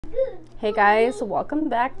Hey guys, welcome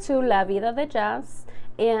back to La Vida de Jazz,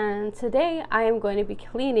 and today I am going to be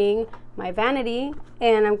cleaning my vanity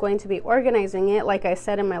and I'm going to be organizing it like I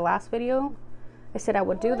said in my last video. I said I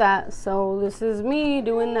would do that, so this is me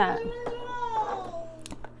doing that.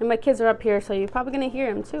 And my kids are up here, so you're probably going to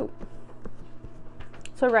hear them too.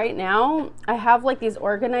 So right now I have like these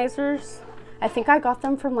organizers. I think I got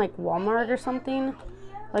them from like Walmart or something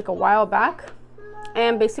like a while back.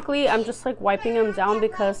 And basically I'm just like wiping them down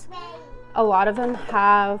because a lot of them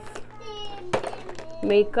have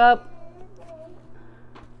makeup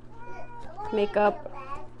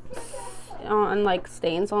on like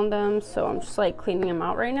stains on them, so I'm just like cleaning them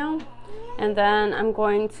out right now. And then I'm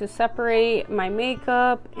going to separate my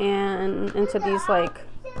makeup and into these like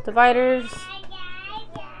dividers.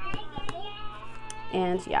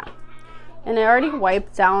 And yeah, and I already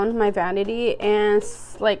wiped down my vanity, and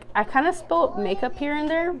like I kind of spilled makeup here and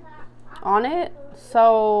there on it,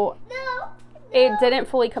 so it didn't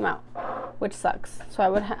fully come out, which sucks. So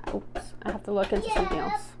I have to look into something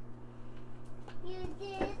else.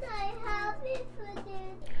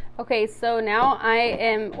 Okay, so now I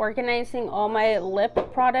am organizing all my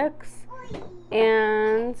lip products,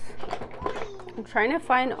 and I'm trying to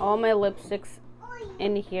find all my lipsticks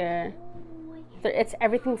in here.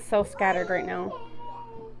 Everything's so scattered right now.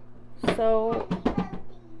 So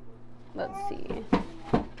let's see.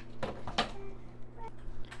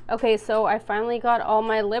 Okay, so I finally got all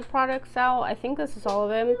my lip products out. I think this is all of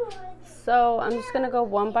them. So I'm just gonna go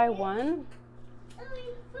one by one,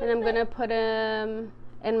 and I'm gonna put them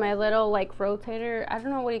in my little like rotator. I don't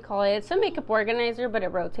know what you call it. It's a makeup organizer, but it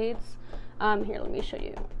rotates. Here, let me show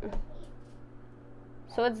you.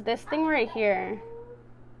 So it's this thing right here.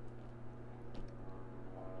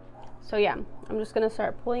 So yeah, I'm just gonna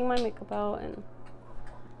start pulling my makeup out and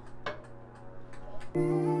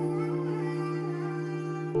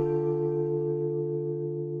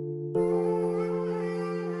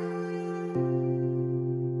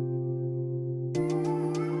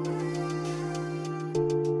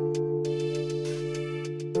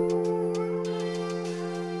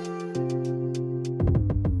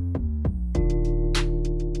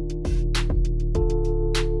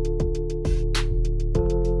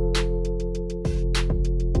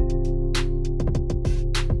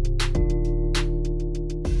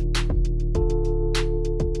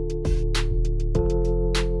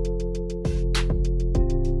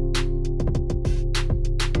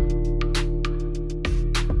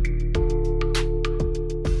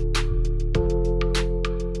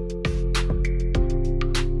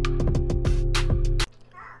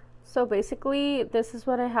so basically, this is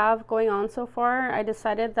what I have going on so far. I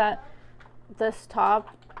decided that this top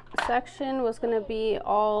section was going to be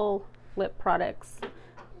all lip products.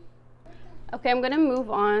 Okay, I'm going to move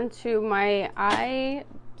on to my eye,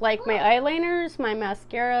 like my eyeliners, my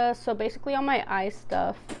mascara. So basically all my eye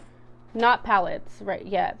stuff, not palettes right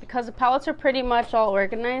yet, because the palettes are pretty much all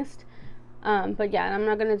organized. But yeah, I'm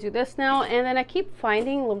not going to do this now. And then I keep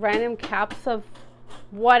finding random caps of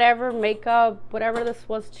whatever makeup, whatever this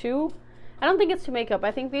was too. I don't think it's to makeup.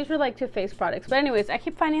 I think these were like to face products. But anyways, I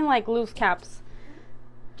keep finding like loose caps.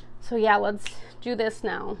 So yeah, let's do this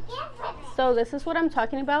now. So this is what I'm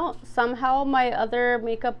talking about. Somehow my other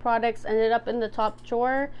makeup products ended up in the top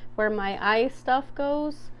drawer where my eye stuff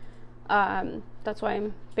goes. That's why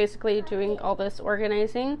I'm basically doing all this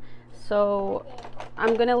organizing. So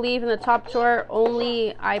I'm gonna leave in the top drawer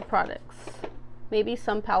only eye products. Maybe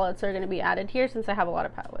some palettes are going to be added here since I have a lot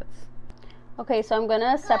of palettes. Okay, so I'm going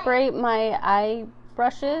to separate my eye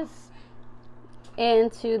brushes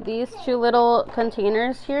into these two little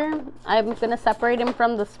containers here. I'm going to separate them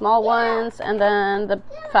from the small ones and then the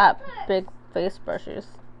fat big face brushes.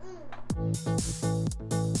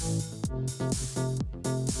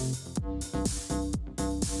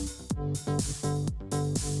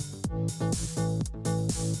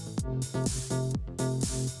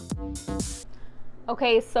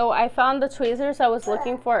 Okay, so I found the tweezers I was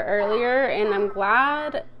looking for earlier, and I'm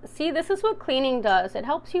glad. See, this is what cleaning does. It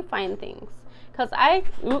helps you find things. Because I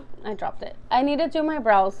dropped it. I need to do my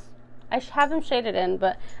brows. I have them shaded in,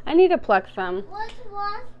 but I need to pluck them.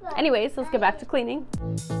 Anyways, let's get back to cleaning.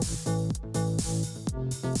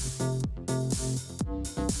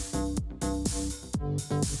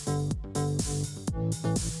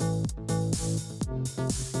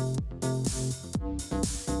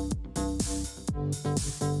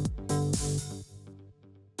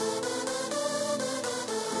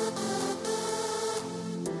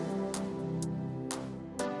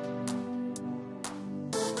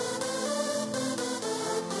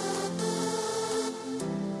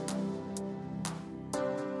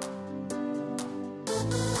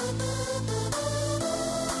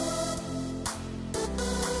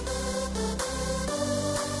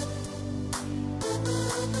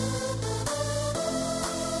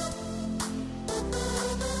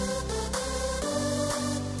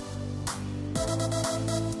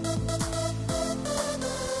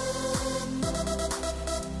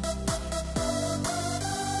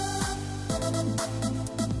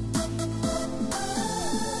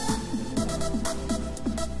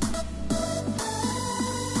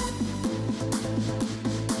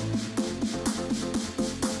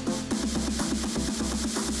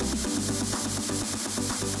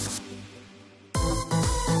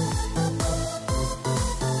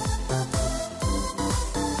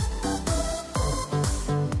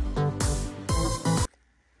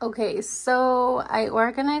 Okay, so I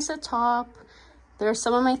organized the top. There's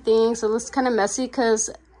some of my things. It looks kind of messy because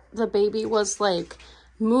the baby was like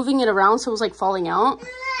moving it around, so it was like falling out.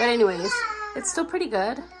 But anyways, it's still pretty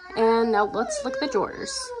good. And now let's look at the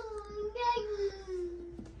drawers.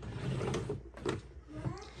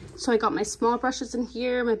 So I got my small brushes in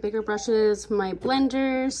here, my bigger brushes, my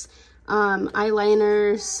blenders,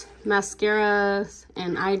 eyeliners, mascaras,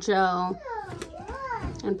 and eye gel,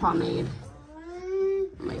 and pomade.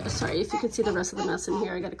 Oh my gosh, sorry if you could see the rest of the mess in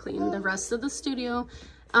here. I gotta clean the rest of the studio.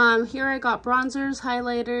 Here I got bronzers,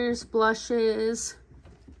 highlighters, blushes.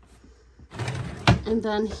 And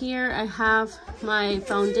then here I have my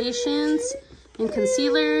foundations and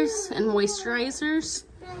concealers and moisturizers.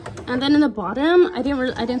 And then in the bottom, I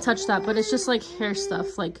didn't touch that, but it's just like hair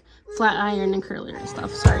stuff, like flat iron and curler and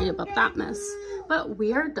stuff. Sorry about that mess, but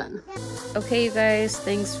we are done. Okay, you guys,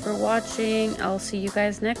 thanks for watching. I'll see you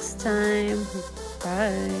guys next time.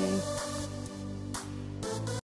 Bye.